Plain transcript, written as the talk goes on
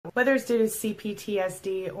whether it's due to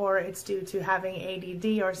CPTSD or it's due to having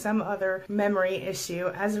ADD or some other memory issue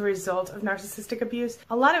as a result of narcissistic abuse.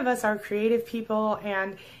 A lot of us are creative people,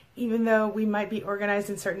 and even though we might be organized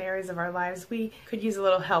in certain areas of our lives, we could use a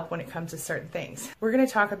little help when it comes to certain things. We're going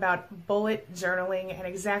to talk about bullet journaling and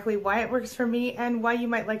exactly why it works for me and why you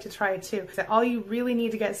might like to try it too. That all you really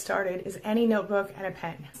need to get started is any notebook and a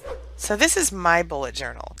pen. So this is my bullet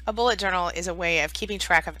journal. A bullet journal is a way of keeping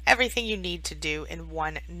track of everything you need to do in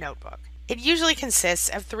one notebook. It usually consists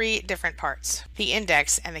of 3 different parts: the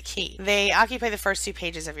index and the key. They occupy the first 2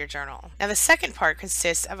 pages of your journal. Now the second part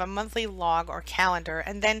consists of a monthly log or calendar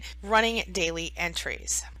and then running daily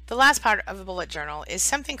entries. The last part of a bullet journal is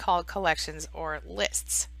something called collections or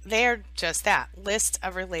lists. They are just that, lists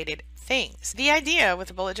of related things. The idea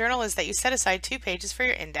with a bullet journal is that you set aside 2 pages for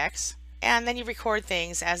your index, and then you record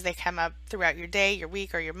things as they come up throughout your day, your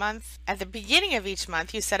week, or your month. At the beginning of each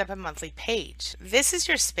month, you set up a monthly page. This is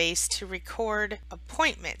your space to record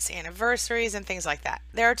appointments, anniversaries, and things like that.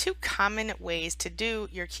 There are 2 common ways to do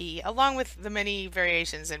your key, along with the many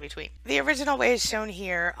variations in between. The original way is shown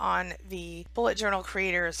here on the Bullet Journal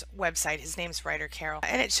Creator's website. His name's Ryder Carroll,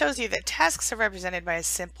 and it shows you that tasks are represented by a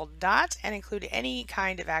simple dot and include any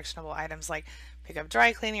kind of actionable items like pick up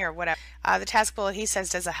dry cleaning or whatever. The task bullet, he says,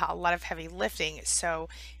 does a lot of heavy lifting. So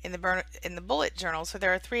in the bullet journal, so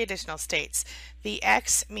there are 3 additional states. The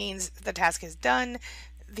X means the task is done.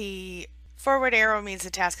 The forward arrow means the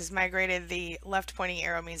task is migrated. The left pointing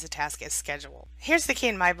arrow means the task is scheduled. Here's the key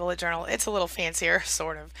in my bullet journal. It's a little fancier,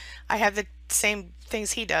 sort of. I have the same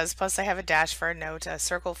things he does, plus I have a dash for a note, a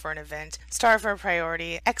circle for an event, star for a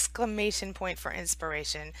priority, exclamation point for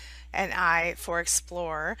inspiration, an I for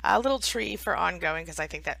explore, a little tree for ongoing because I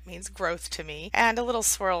think that means growth to me, and a little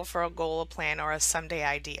swirl for a goal, a plan, or a someday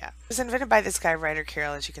idea. It was invented by this guy Ryder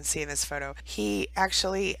Carroll, as you can see in this photo. He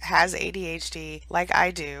actually has ADHD like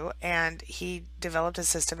I do, and he developed a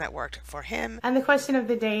system that worked for him. And the question of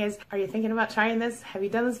the day is, are you thinking about trying this? Have you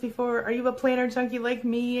done this before? Are you a planner junkie like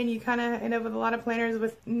me and you kind of end up with a lot of planners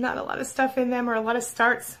with not a lot of stuff in them, or a lot of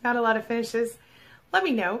starts, not a lot of finishes? Let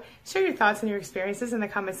me know. Share your thoughts and your experiences in the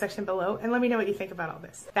comment section below, and let me know what you think about all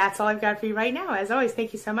this. That's all I've got for you right now. As always,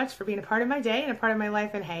 thank you so much for being a part of my day and a part of my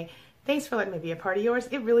life, and hey, thanks for letting me be a part of yours.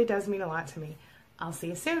 It really does mean a lot to me. I'll see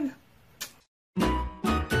you soon.